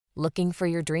Looking for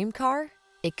your dream car?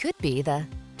 It could be the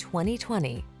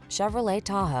 2020 Chevrolet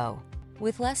Tahoe.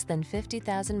 With less than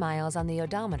 50,000 miles on the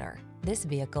odometer, this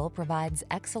vehicle provides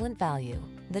excellent value.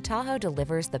 The Tahoe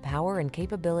delivers the power and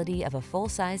capability of a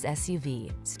full-size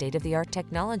SUV, state-of-the-art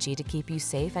technology to keep you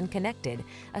safe and connected,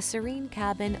 a serene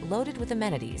cabin loaded with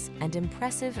amenities, and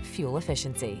impressive fuel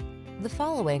efficiency. The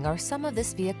following are some of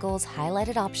this vehicle's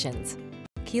highlighted options: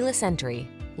 keyless entry,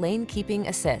 lane keeping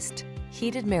assist,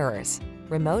 heated mirrors,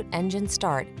 remote engine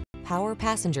start, power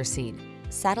passenger seat,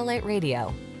 satellite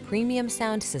radio, premium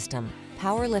sound system,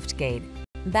 power liftgate,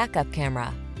 backup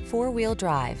camera, four-wheel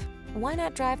drive. Why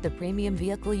not drive the premium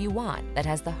vehicle you want that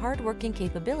has the hard-working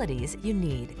capabilities you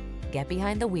need? Get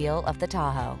behind the wheel of the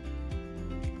Tahoe.